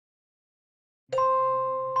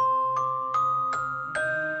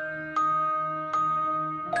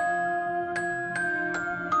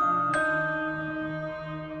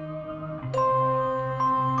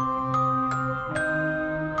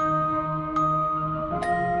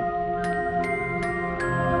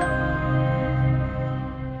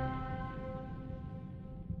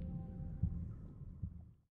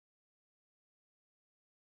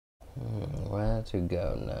to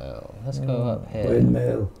go now? Let's go up here.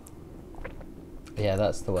 Windmill. Yeah,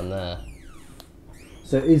 that's the one there.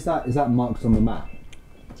 So is that marked on the map?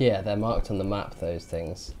 Yeah, they're marked on the map, those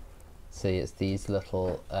things. See, it's these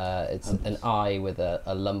little, it's an eye with a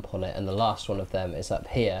lump on it, and the last one of them is up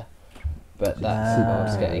here, but that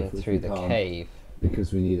involves getting through the cave.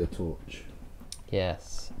 Because we need a torch.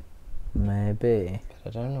 Yes. Maybe.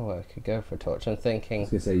 But I don't know where we could go for a torch. I'm thinking... I was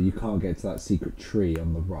going to say, you can't get to that secret tree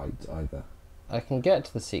on the right either. I can get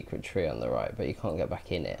to the secret tree on the right, but you can't get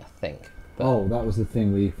back in it, I think. But oh, that was the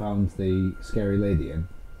thing we found the scary lady in?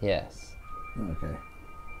 yes. Okay.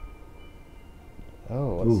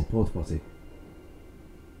 Oh, what's... Ooh, porta potty.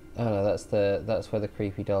 Oh no, that's where the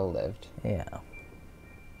creepy doll lived. Yeah.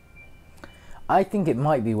 I think it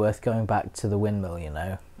might be worth going back to the windmill, you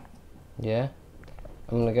know. Yeah?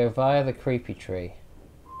 I'm gonna go via the creepy tree.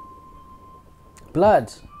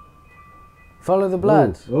 Blood! Follow the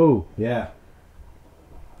blood. Oh, yeah.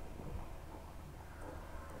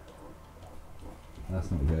 That's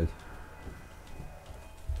not good.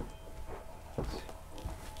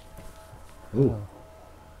 Ooh.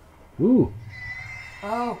 Ooh.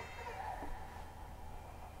 Oh,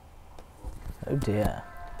 Oh dear.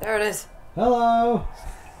 there it is. Hello.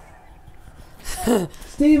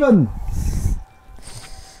 Stephen.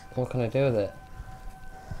 What can I do with it?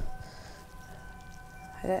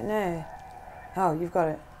 I don't know. Oh, you've got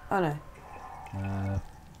it. Oh no.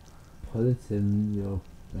 Put it in your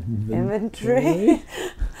Inventory.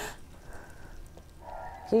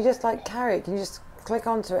 Can you just like carry it? Can you just click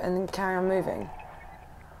onto it and then carry on moving?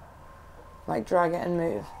 Like drag it and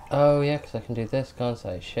move. Oh yeah, because I can do this, can't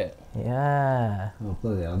I? Shit. Yeah. Oh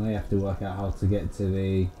bloody hell! Now you have to work out how to get to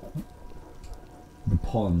the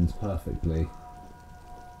pond perfectly.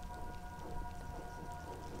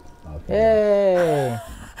 Okay. Yay!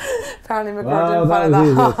 Apparently McGraw Wow, didn't that find was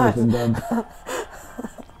it easier that said hard. than done.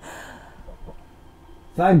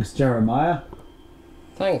 Thanks, Jeremiah.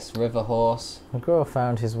 Thanks, river horse. McGraw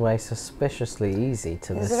found his way suspiciously easy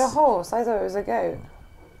to this. Is it a horse? I thought it was a goat.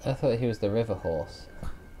 I thought he was the river horse.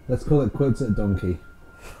 Let's call it quotes at donkey.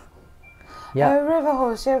 Yeah. Oh, river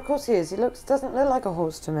horse. Yeah, of course he is. He doesn't look like a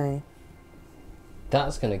horse to me.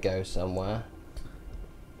 That's gonna go somewhere.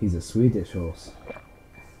 He's a Swedish horse,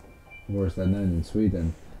 or as they're known in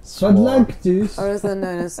Sweden, Swan. Swadlagtus. Or as they're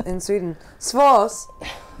known as in Sweden, Svars.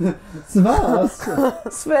 Svas.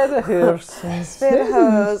 Svedahurs.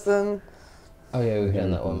 Spederhosen. Oh yeah, we've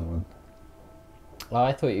done that one. Oh,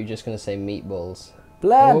 I thought you were just gonna say meatballs.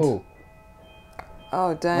 Blood! Oh,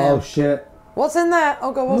 Oh, damn. Oh shit! What's in there?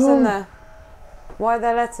 Oh, God, what's in there? Why are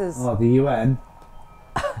there letters? Oh, the UN.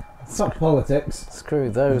 Fuck politics. Screw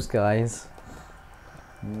those guys.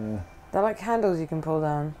 Yeah. They're like handles you can pull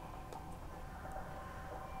down.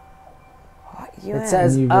 What? UN? It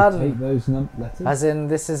says Can you rotate those letters? as in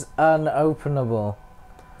this is unopenable.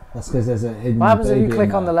 That's because there's a hidden. What happens if you baby in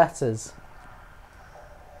click on the there. letters?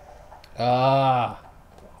 ah.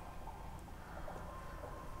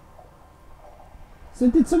 So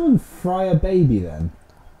did someone fry a baby then?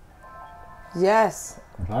 Yes.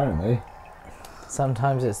 Apparently.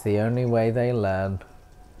 Sometimes it's the only way they learn.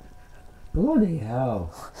 Bloody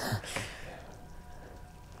hell!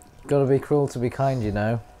 Gotta be cruel to be kind, you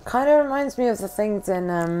know. Kind of reminds me of the things in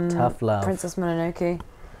Tough love. Princess Mononoke.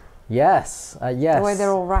 Yes, yes. The way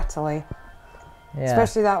they're all rattly. Yeah.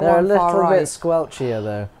 Especially that they're one a little far right. bit squelchier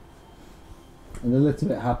though. And a little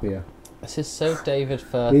bit happier. This is so David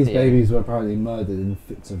Firthian. These babies were apparently murdered in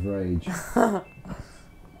fits of rage. I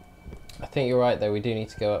think you're right though. We do need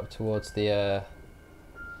to go up towards the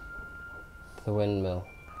windmill.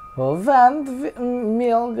 Well, Van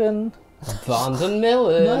Milgen. Van den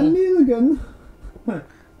Millen. Van Milligan.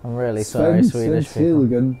 I'm really sorry, Swedish people.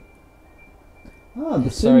 Milligan. Ah,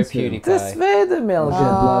 the Sorry, Simpsons. PewDiePie. The Sveda Milgen.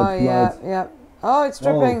 Oh, blood, yeah, blood. yeah. Oh, it's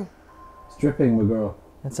dripping. It's dripping, my girl.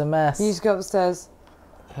 It's a mess. You just go upstairs.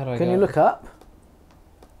 How do I Can go you up? look up?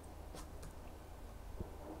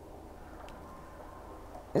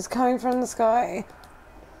 It's coming from the sky.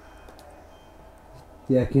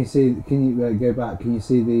 Yeah, can you see? Can you go back? Can you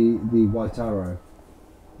see the white arrow?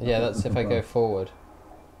 Yeah, that's if I go above? forward.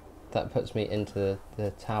 That puts me into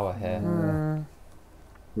the tower here.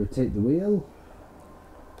 Rotate the wheel.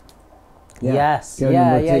 Yes. Go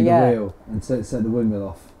Yeah, and yeah, rotate yeah. the wheel and set the windmill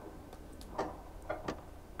off.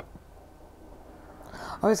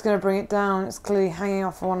 Oh, it's going to bring it down. It's clearly hanging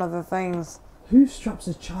off one of the things. Who straps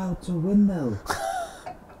a child to a windmill?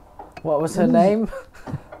 What was her name?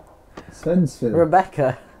 Svensfield.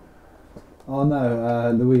 Rebecca. Oh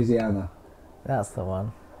no, Louisiana. That's the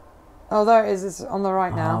one. Oh, there it is. It's on the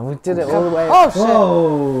right now. Oh, we did it all the way. Oh, shit.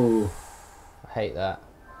 Whoa! I hate that.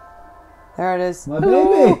 There it is. My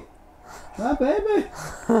baby! My baby!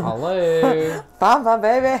 Hello. Found my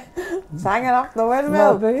baby. It's hanging off the My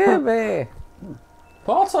windmill. baby.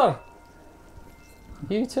 Potter!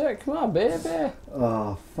 You took my baby.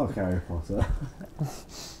 Oh, fuck Harry Potter.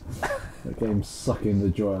 That game's sucking the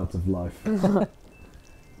joy out of life. I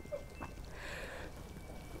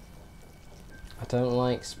don't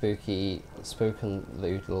like spoken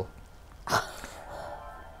loodle.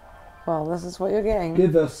 Well, this is what you're getting.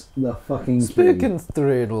 Give us the fucking key, Spookin'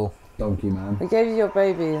 strudel. donkey man. We gave you your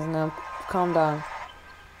babies, now calm down.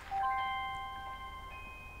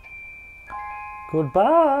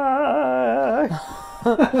 Goodbye.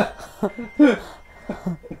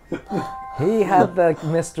 He had the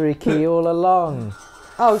mystery key all along.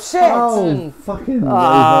 Oh shit! Oh, fucking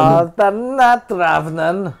Ah, Raven. the Nat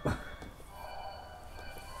Ravnen.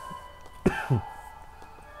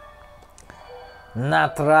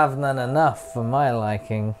 Nat Ravnen enough for my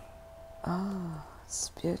liking. It's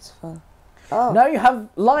beautiful. Oh, Now you have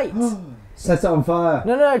light. Set it on fire.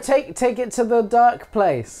 No, take it to the dark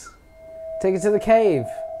place. Take it to the cave.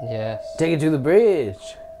 Yes. Take it to the bridge.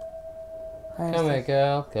 where's Come the- here,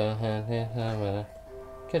 girl. Go ahead. Here, I'm gonna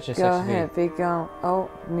catch your Go 6 feet. ahead, big girl. Oh,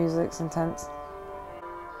 music's intense.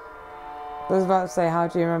 I was about to say, how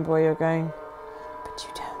do you remember where you're going? But you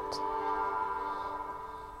don't.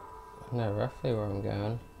 I know roughly where I'm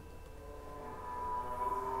going.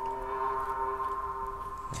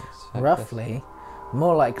 Let's check Roughly.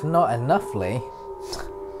 More like not enoughly. this.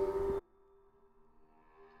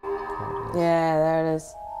 Yeah, there it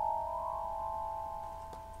is.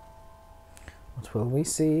 What will we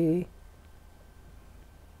see?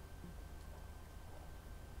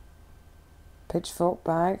 Pitchfork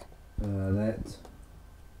bag. Net.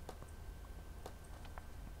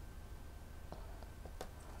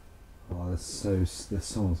 Oh, there's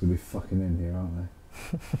someone's gonna be fucking in here, aren't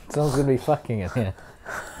they? Someone's gonna be fucking in here.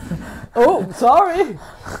 Oh, sorry!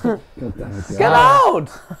 God damn it. Get out!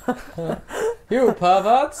 You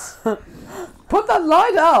perverts! Put that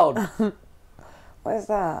light out! What is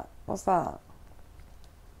that? What's that?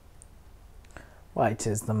 Why,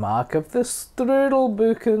 'tis the mark of the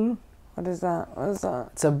Strudelbuchen. What is that? What is that?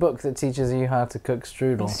 It's a book that teaches you how to cook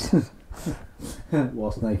strudel.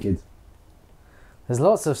 Whilst naked. There's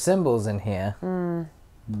lots of symbols in here, No,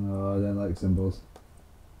 I don't like symbols.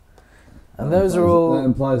 and those are all That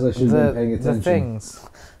implies I should have been paying attention. the things.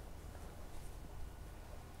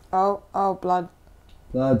 Oh, blood.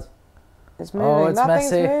 Blood. It's moving. Oh, it's that messy.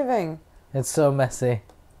 thing's moving. It's so messy.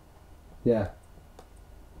 Yeah.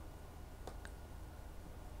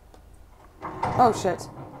 Oh shit.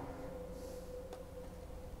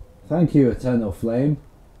 Thank you, Eternal Flame.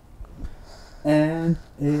 An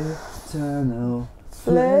eternal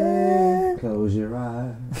flame. Close your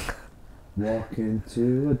eyes. Walk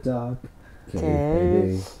into a dark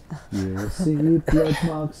cave. You will see blood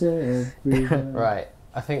marks everywhere. Right,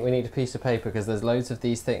 I think we need a piece of paper because there's loads of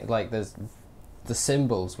these things, like there's the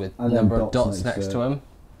symbols with And number then of dots dots next next to to them.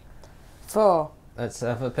 4. Let's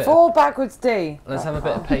have a bit. 4 backwards D. Let's have a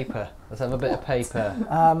bit of paper. Let's have a bit of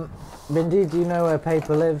paper. Bindy, do you know where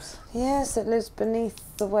paper lives? Yes, it lives beneath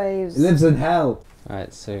the waves. It lives in hell.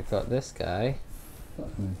 Right, so we've got this guy.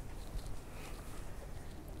 Fuck me.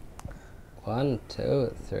 1,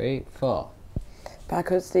 2, 3, 4.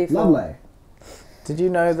 Backwards D. 4. Lovely. Did you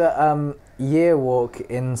know that year walk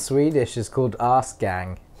in Swedish is called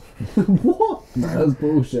Arsgang? What? No, that's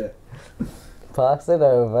bullshit. Pass it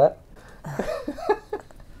over.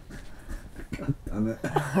 Damn it.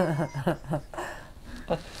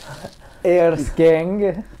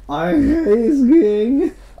 Ersgang.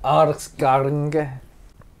 King. Arsgang.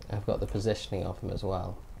 I've got the positioning of him as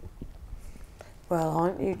well. Well,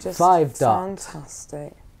 aren't you just 5 dots.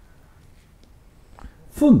 fantastic?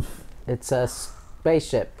 Funf. It's a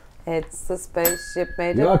spaceship. It's the spaceship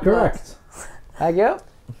made You of are blood. correct. There you go.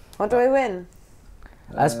 What do I win?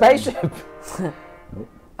 A spaceship.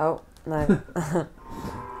 Oh, no.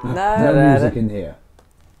 No no. music in here.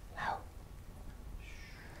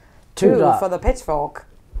 2 2 dots. for the pitchfork.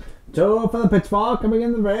 2 for the pitchfork coming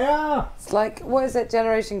in the rear. It's like, what is that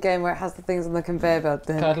generation game where it has the things on the conveyor belt?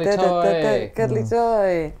 Cuddly toy. Cuddly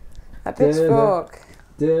toy. A pitchfork.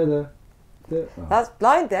 Da-da. That's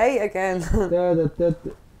blind date again.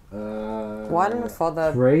 1 1 for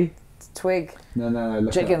the 3. twig. No.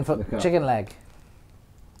 Look Chicken up, foot. look up. Chicken leg.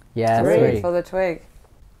 Yeah, 3 3. for the twig.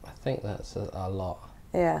 I think that's a lot.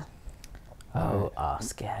 Yeah. Oh,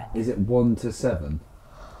 Arsgang. Is it 1 to 7?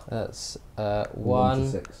 That's 1 to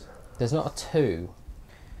 1. 6. There's not a 2.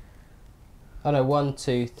 Oh no, 1,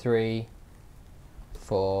 2, 3,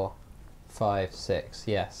 4, 5, 6.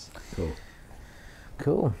 Yes. Cool.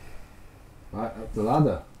 Cool. Right, up the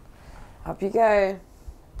ladder. Up you go.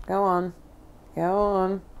 Go on. Go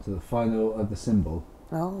on. To the final of the symbol.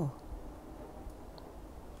 Oh.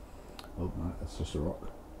 Oh, no, that's just a rock.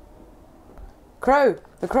 Crow!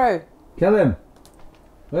 The crow! Kill him!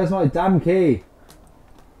 Where's my damn key?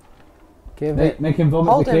 Give it. Make him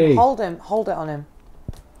vomit Hold the him, key. hold him, hold it on him.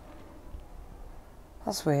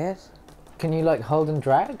 That's weird. Can you like hold and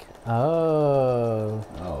drag? Oh.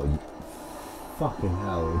 Oh, fucking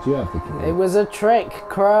hell. Would you have the key? It was a trick,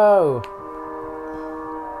 Crow.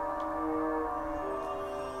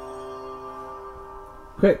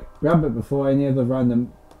 Quick, grab it before any other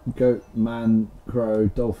random goat, man, crow,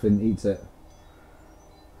 dolphin eats it.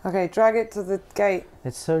 Okay, drag it to the gate.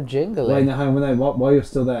 It's so jingly. Wait, no, hang on, while you're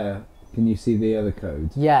still there, can you see the other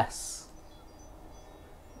code? Yes.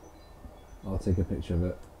 I'll take a picture of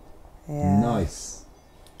it. Yeah. Nice.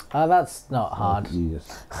 Oh, that's not hard. You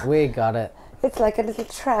just... We got it. It's like a little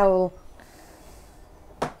trowel.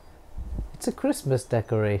 It's a Christmas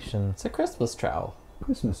decoration. It's a Christmas trowel.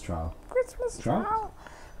 Christmas trowel. Christmas Trowel? trowel.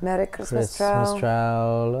 Merry Christmas, Christmas trowel.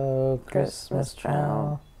 trowel, oh Christmas Christmas trowel.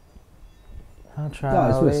 trowel. How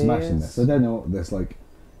trowel Guys, we're smashing is. this. I don't know what this like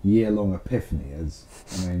year-long epiphany is.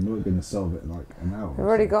 I mean, we're going to solve it in like an hour. We've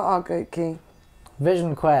already got our goat key.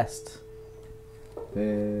 Vision Quest.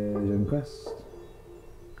 Vision Quest.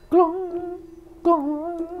 Glong,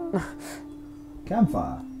 glong.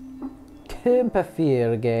 Campfire.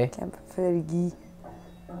 Kemperfirge. Kemperfergie.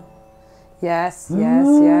 Yes, yes,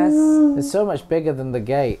 yes. It's so much bigger than the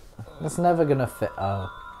gate. It's never gonna fit. Oh.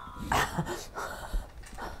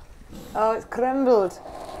 Oh, it's crumbled.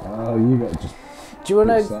 Oh, you got just... Do you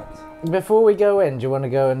wanna, sacked. before we go in, do you wanna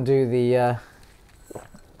go and do the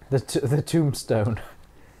tombstone?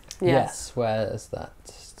 Yes. Where is that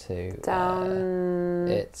to? Down.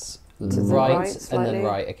 It's To the right, right and slightly. then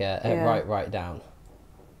right again. Yeah. Right down. Right down.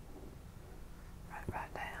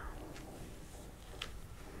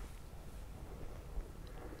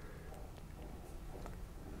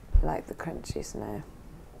 Like the crunchy snow.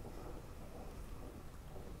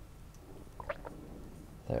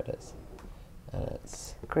 There it is. And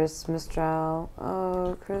it's Christmas trowel.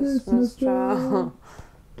 Oh, Christmas Christmas trowel. trowel.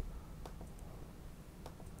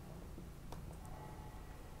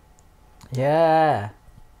 Yeah.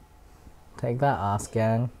 Take that, ass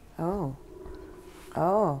gang. Oh.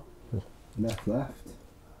 Oh. Left, left.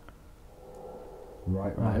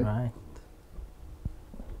 Right, Right, right. right.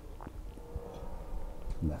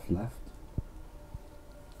 Left, left.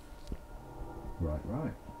 Right,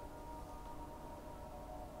 right.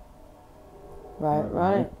 Right,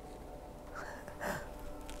 right.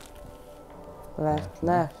 Left,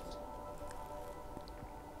 left.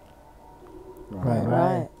 Right,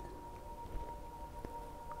 Right.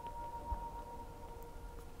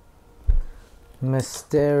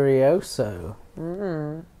 Mysterioso.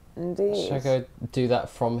 Indeed. should I go do that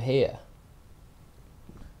from here?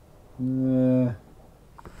 No,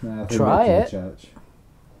 I think Try back to it. the church.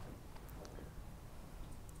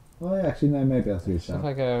 Oh, yeah, actually, no, maybe that's a good So if shout.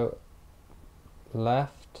 I go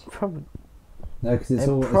left. Probably, No, because it's it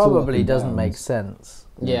all. It's all probably up and doesn't downs. make sense.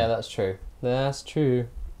 Yeah, that's true. That's true.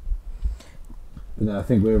 But no, I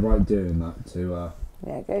think we're right doing that to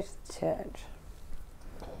Yeah, go to the church.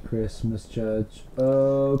 Christmas church.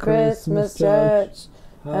 Oh, Christmas church.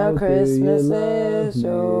 How do Christmas you love is me,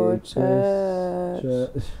 your Christmas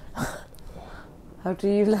church. How do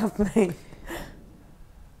you love me?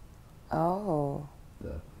 Oh.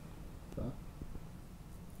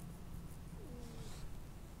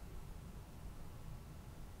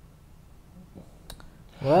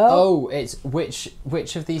 Well, Oh, it's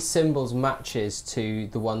which of these symbols matches to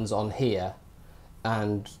the ones on here,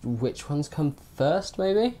 and which ones come first?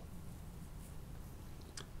 Maybe.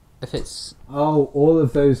 If it's Oh, all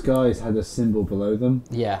of those guys had a symbol below them.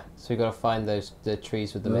 yeah, so we got to find the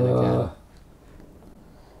trees with them in again.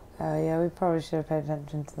 Oh yeah, we probably should have paid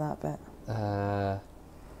attention to that bit. Right.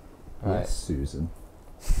 Yes, Susan.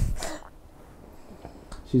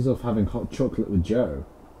 She's off having hot chocolate with Joe.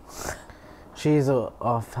 she's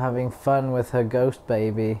off having fun with her ghost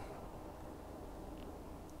baby,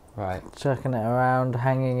 Right. chucking it around,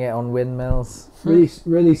 hanging it on windmills. Really,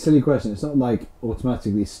 really silly question. It's not like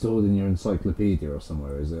automatically stored in your encyclopedia or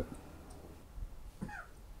somewhere, is it?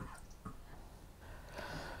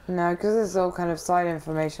 No, because it's all kind of side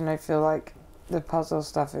information. I feel like the puzzle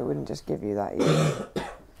stuff, it wouldn't just give you that either.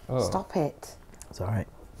 Oh, Stop it. It's alright.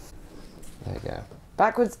 there you go.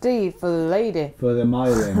 Backwards D for the lady. For the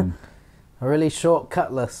miling. A really short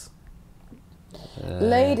cutlass.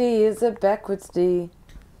 Lady is a backwards D.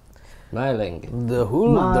 Smiling. The Miling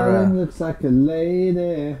Huldra. looks like a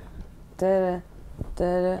lady. Da da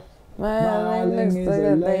da Smiling looks like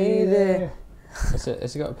a lady. Has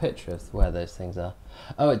it got a picture of where those things are?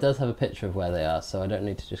 Oh, it does have a picture of where they are, so I don't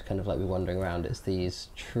need to just kind of like be wandering around. It's these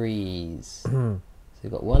trees. So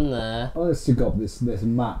you've got one there. Honestly, God, this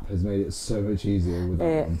map has made it so much easier with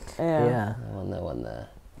that one. Yeah. One there.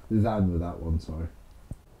 Than with that one, sorry.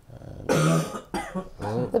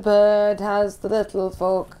 The bird has the little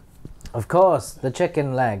fork. Of course, the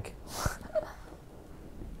chicken leg.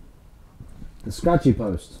 The scratchy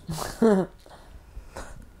post.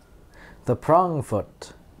 The prong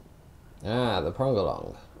foot. Ah, the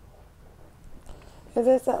prongalong. Is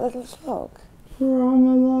this that little frog? Wrong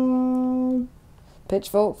along.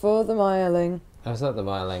 Pitchfork for the miling. Oh, is that the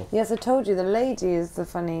miling? Yes, I told you the lady is the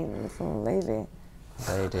funny little lady.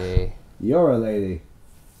 Lady. You're a lady.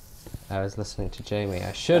 I was listening to Jamie.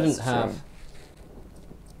 I shouldn't That's have. true.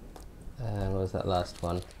 What was that last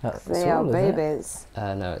one? That's They are all, isn't it? babies.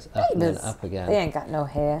 No, it's up and then Babies. up again. They ain't got no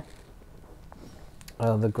hair.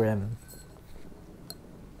 Oh, the grim.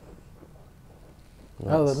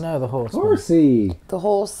 That's- Oh, no, the horse. Horsey. The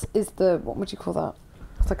horse is the, what would you call that?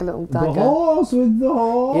 It's like a little dagger. The horse with the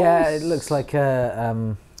horse. Yeah, it looks like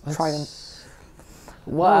a Trident.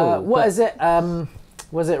 Oh, what but- is it?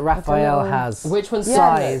 Was it Raphael know. has? Which one's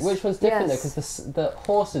Yes. different? Which one's different Yes. though? Because the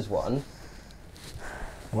horses one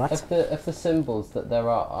What? of the symbols that there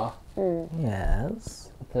are, Yes.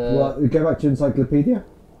 What? Go back to encyclopedia.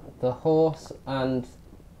 the horse and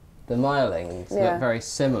the milings Yeah. look very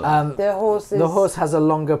similar. The horse is... The horse has a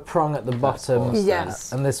longer prong at the bottom. horse then.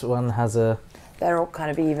 Yes. And this one has a. They're all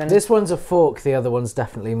kind of even. This one's a fork. The other one's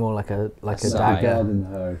definitely more like a Side. dagger. Garden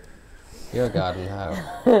hoe. You're a garden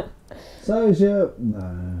hoe. So's your...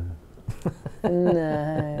 No.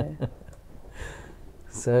 No.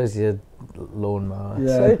 So's your lawnmower.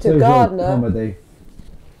 Yeah, So to so's your gardener. comedy.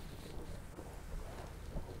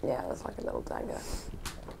 Yeah, that's like a little dagger.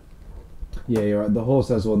 Yeah, you're right. The horse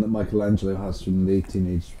has one that Michelangelo has from the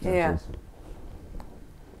Teenage Yeah. Turtles.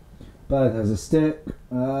 Bird has a stick.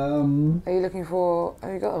 Are you looking for...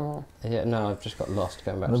 Have you got them all? Yeah, no, I've just got lost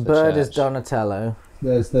going back The to the bird is church. Donatello.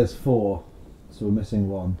 There's 4, so we're missing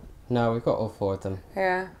 1. No, we've got all 4 of them.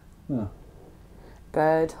 Yeah. Oh.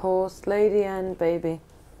 Bird, horse, lady and baby.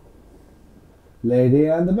 Lady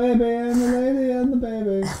and the baby and the lady and the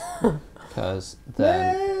baby. Because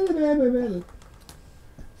then Baby, baby.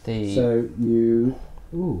 the... So you...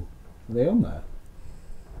 Ooh, are they on there?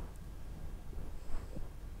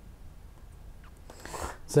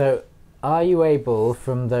 So, are you able,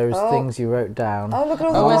 from those Oh. things you wrote down? Oh, look at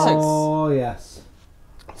all Oh, the wait a sec. dots. Oh, yes.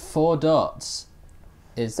 4 dots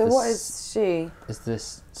is So this, what is she? is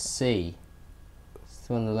this C. It's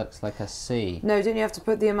the one that looks like a C. No, didn't you have to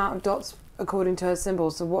put the amount of dots according to her symbol?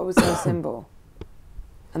 So what was her symbol?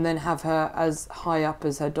 And then have her as high up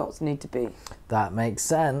as her dots need to be. That makes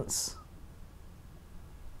sense.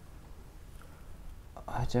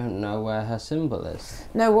 I don't know where her symbol is.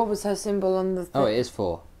 No, what was her symbol on the... Oh, it is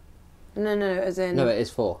 4. No, as in... No, it is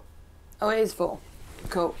 4. Oh, it is 4.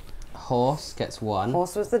 Cool. Horse gets 1.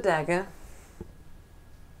 Horse was the dagger.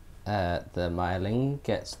 The miling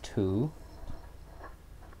gets 2.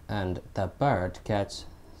 And the bird gets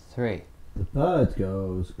 3. The bird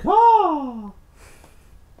goes, caw!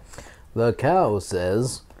 The cow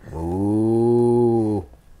says, ooh.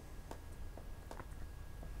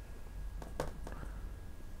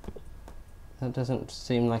 That doesn't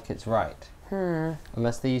seem like it's right.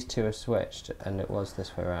 Unless these 2 are switched and it was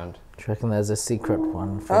this way around. Do you reckon there's a secret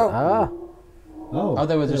one? For Oh, Oh,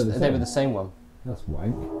 they were they're the same one. That's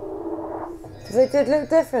wank. They did look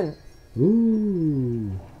different.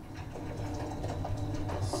 Ooh.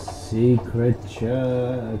 Secret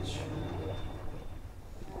church.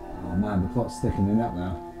 Oh man, the plot's thickening up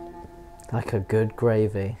now. Like a good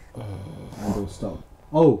gravy. And we'll stop.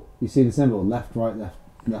 Oh, you see the symbol? Left, right, left,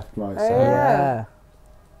 right. Oh, So yeah.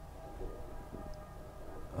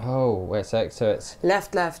 Oh, wait a sec. So it's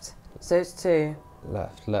Left. So it's 2.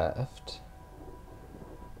 left.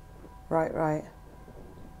 Right.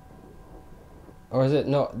 Or is it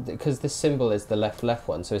not? Because this symbol is the left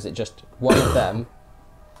one. So is it just one of them?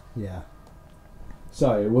 yeah.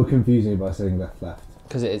 Sorry, we're confusing by saying left.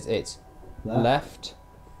 Because it's left,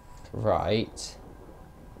 right,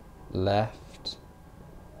 left,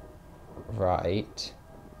 right,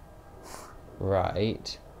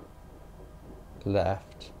 right,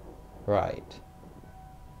 left, right.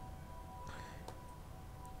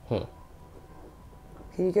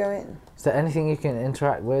 Can you go in? Is there anything you can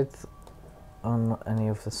interact with on any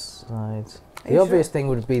of the sides? Are The you obvious thing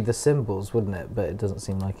would be the symbols, wouldn't it? But it doesn't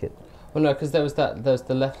seem like it. Well, no, because there was the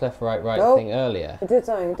left, right Oh. thing earlier. It did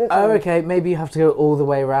something. It did Oh, something. okay. Maybe you have to go all the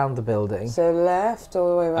way around the building. So left all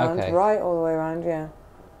the way around, Okay. right all the way around. Yeah.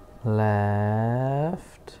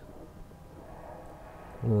 Left.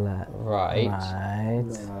 Left. Right. Right.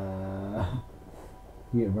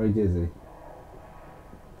 You get very dizzy.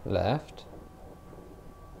 Left.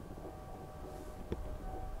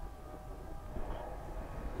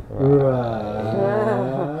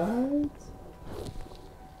 Right.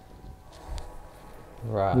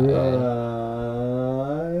 Right.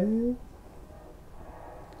 Right.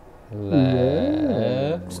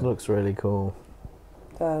 Left. This looks really cool.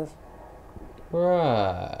 Does.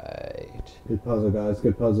 Right. Good puzzle, guys.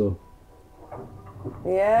 Good puzzle.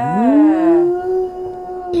 Yeah.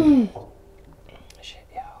 Shit,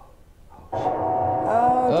 yo.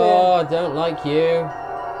 Oh dear. Oh, I don't like you.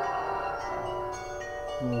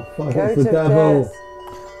 Oh, fuck, Goat it's the of devil. death.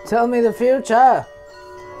 Tell me the future.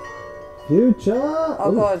 Future.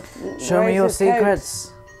 Oh god. Show me Where's your his coat?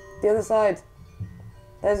 secrets. The other side.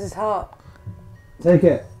 There's his heart. Take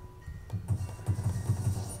it.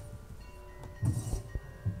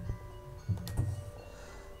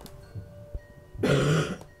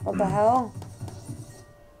 What the hell?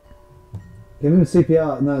 Give him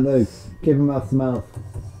CPR. No, no. Give him mouth to mouth.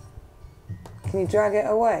 Can you drag it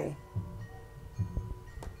away?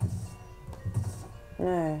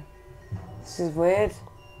 No. This is weird.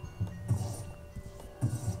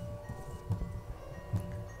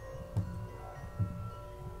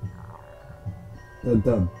 Dun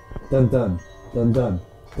dun. Dun dun. Dun dun.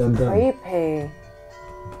 Dun dun. Creepy.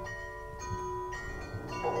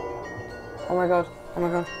 Oh my god. Oh my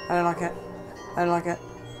god. I don't like it. I don't like it.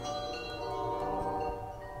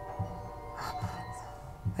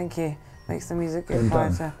 Thank you. Makes the music get Dun dun.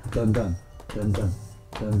 quieter. Dun dun. Dun dun.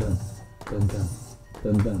 Dun dun. Dun dun.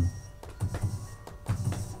 Dun dun.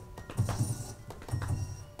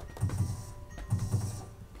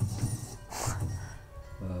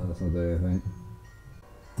 That's not doing anything.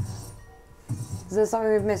 Is there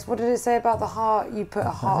something we've missed? What did it say about the heart? You put a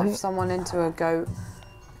heart of someone into a goat.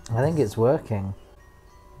 I think it's working.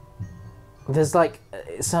 There's like,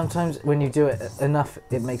 sometimes when you do it enough,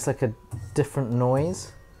 it makes like a different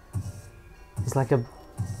noise. It's like a...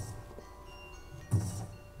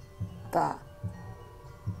 That.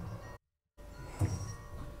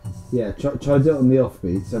 Yeah, try to do it on the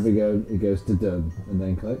offbeat. So we go, it goes to done and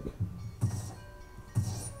then click.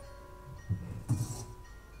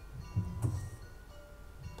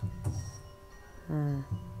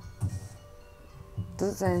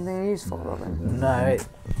 Does it say anything useful, Robin? No, it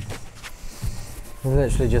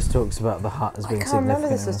literally just talks about the heart as I being can't significant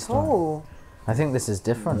remember this in the at story. all. I think this is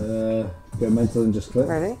different. Go mental and just click.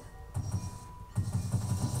 Really?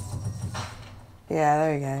 Yeah,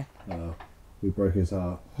 there you go. Oh, we broke his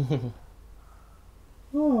heart.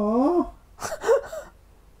 Aww.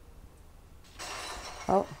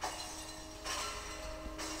 Oh.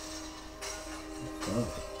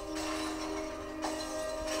 Oh.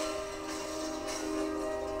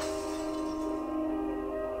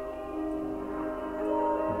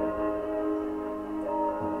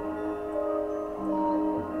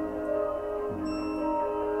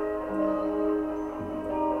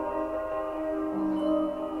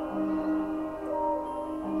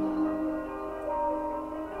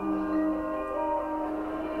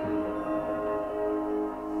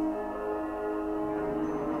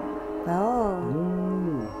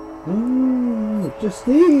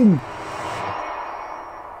 Justine!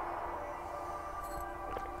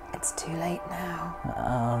 It's too late now.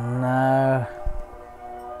 Oh no.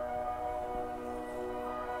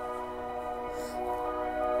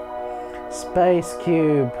 Space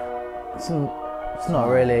cube. It's not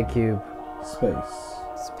really a cube. Space.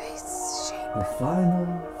 Space shape. The final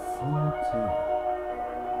frontier.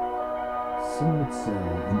 Some would say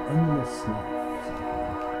an endless life.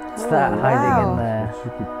 What's that hiding in there? Which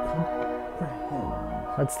you could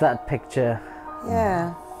comprehend What's that picture?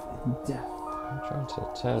 Yeah. in depth. I'm trying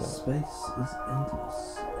to turn it. Space is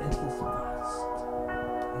endless, endless vast,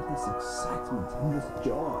 endless excitement, endless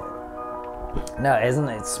joy, No, it isn't.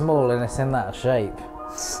 It's small and it's in that shape.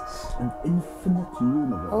 an infinite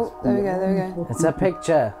universe. Oh, there we go, there we go. beyond what It's we a could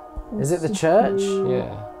picture. Is it the church?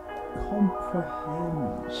 Yeah.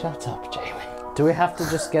 comprehend. Shut up, Jamie. Do we have to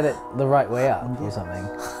just get it the right way up or something?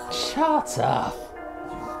 Shut up.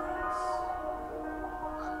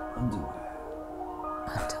 Underwear.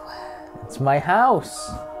 It's my house.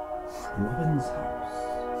 Robin's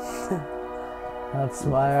house. That's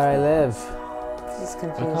where I live. This is I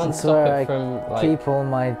confusing. can't That's stop where it I from like. keep all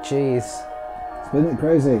my cheese. Spin it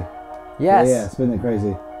crazy. Yes. Yeah, spin it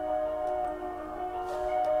crazy.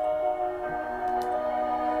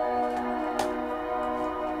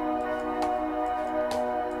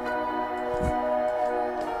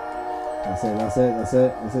 That's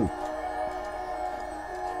it.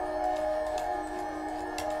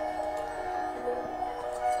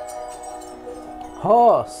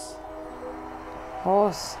 Horse.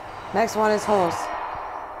 Horse. Next one is horse.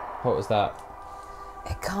 What was that?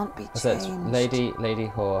 It can't be So it's changed. lady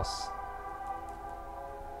horse.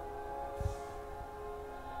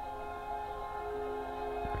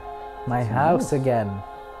 My house again.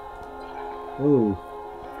 Ooh.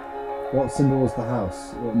 What symbol was the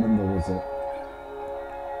house? What number was it?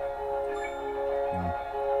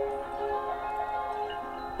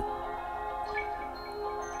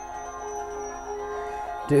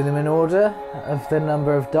 Do them in order of the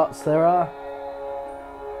number of dots there are.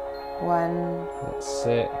 1. That's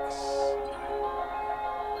 6,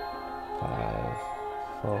 5,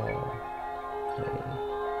 4, 3,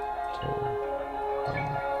 2,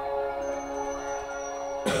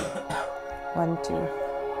 1. 1, 2.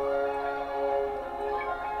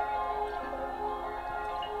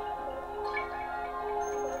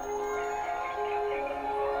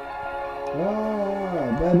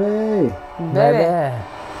 Ah, baby! Baby.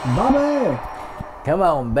 Baby! Come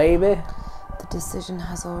on, baby. The decision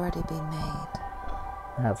has already been made.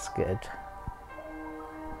 That's good.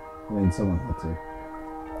 I mean, someone had to.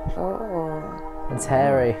 Oh. It's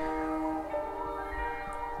hairy.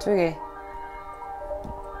 Twiggy.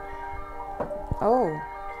 Oh.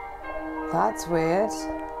 That's weird.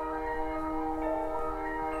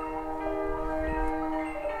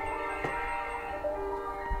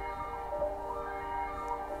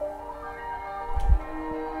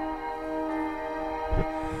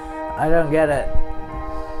 I don't get it.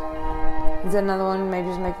 Is there another one? Maybe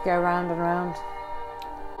just make it go round and round.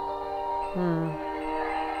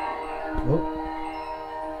 Oh.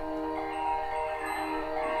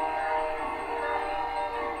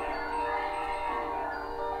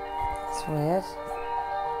 It's weird.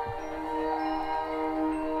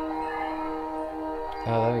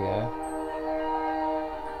 Oh, there we go.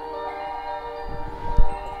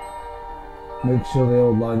 Make sure they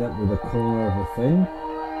all line up with the corner of a thing.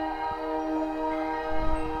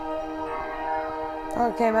 Oh,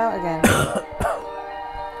 it came out again.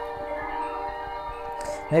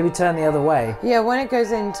 Maybe turn the other way. Yeah, when it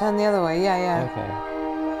goes in, turn the other way. Yeah. Okay.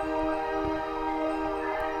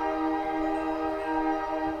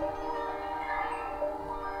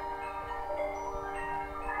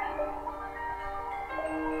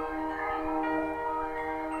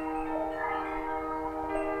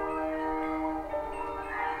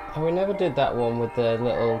 Oh, we never did that one with the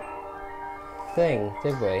little thing,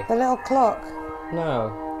 did we? The little clock.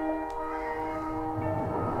 No.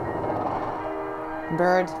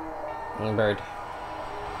 Bird. Bird.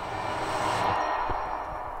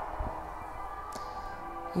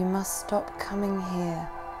 You must stop coming here,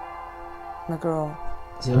 McGraw.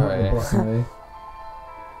 You're not Sorry. the boss of me.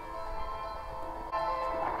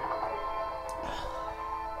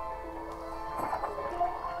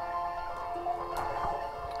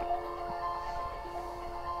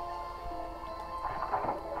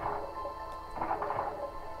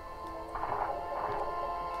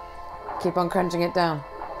 Keep on crunching it down.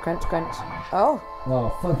 Crunch, crunch. Oh, Oh,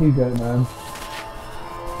 fuck you, goat man.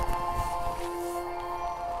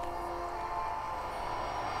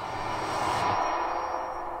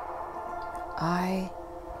 I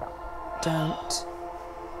don't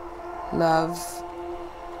love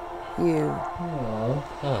you Oh.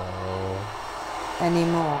 Oh.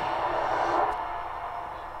 anymore.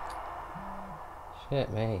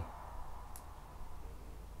 Shit me.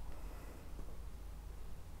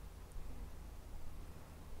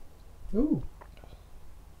 Ooh.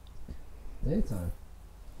 Daytime.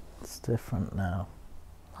 It's different now.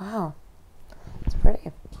 Wow. It's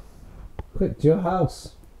pretty. Quick, to your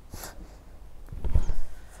house.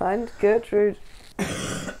 Find Gertrude.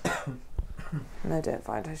 No, don't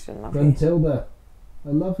find her. She doesn't love you. Gruntilda. I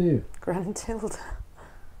love you. Gruntilda.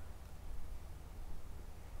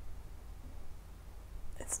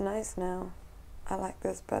 It's nice now. I like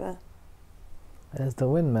this better. There's the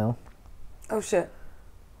windmill. Oh shit.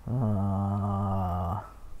 Ah.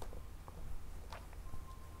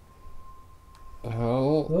 Oh.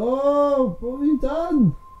 Oh, what have you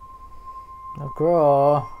done?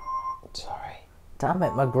 McGraw. Sorry. Damn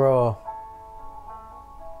it, McGraw.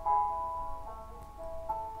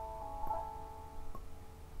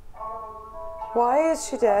 Why is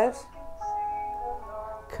she dead?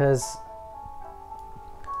 Because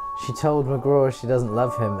she told McGraw she doesn't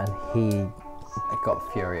love him and he I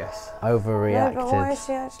got furious. overreacted. No, but why is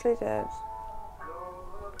she actually dead?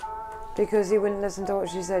 Because he wouldn't listen to what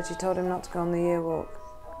she said. She told him not to go on the year walk.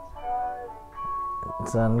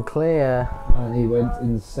 It's unclear. And he went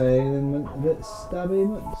insane and went a bit stabby,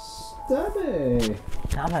 stabby.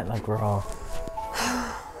 Damn it, McGraw.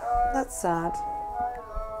 That's sad.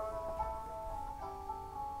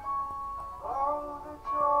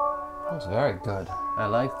 That was very good. I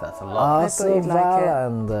like that a lot. thought you'd like it.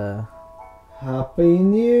 Valander. Happy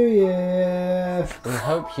New Year! We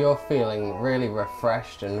hope you're feeling really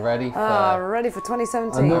refreshed and ready for... Ready for I'm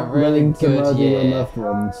 2017. not really willing to good murder your year. loved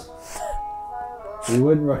ones. We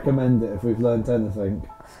wouldn't recommend it if we've learnt anything.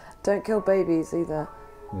 Don't kill babies either.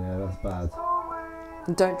 Yeah, that's bad.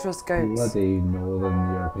 And don't trust goats. Bloody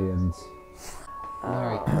Northern Europeans.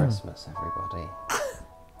 Merry Christmas, everybody.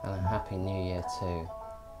 And a Happy New Year too.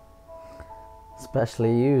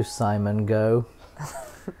 Especially you, Simon Go.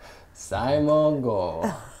 Simon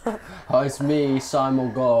Go. Oh, it's me,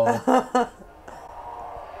 Simon Go.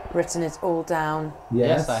 Written it all down.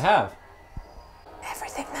 Yes, I have.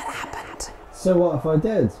 Everything that happened. So what if I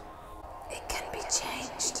did? It can be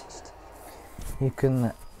changed.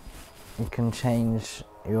 You can change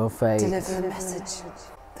your fate. Deliver the message.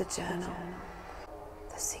 The journal.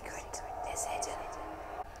 The secret is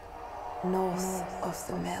hidden. North of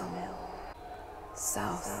the mill.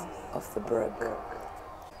 South of the brook.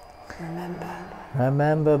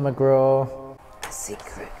 Remember, McGraw. The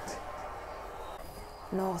secret.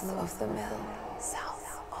 North of the mill. South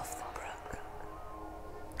of the brook.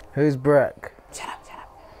 Who's Brooke? Shut up, shut up.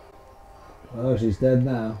 Oh, she's dead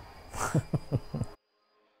now.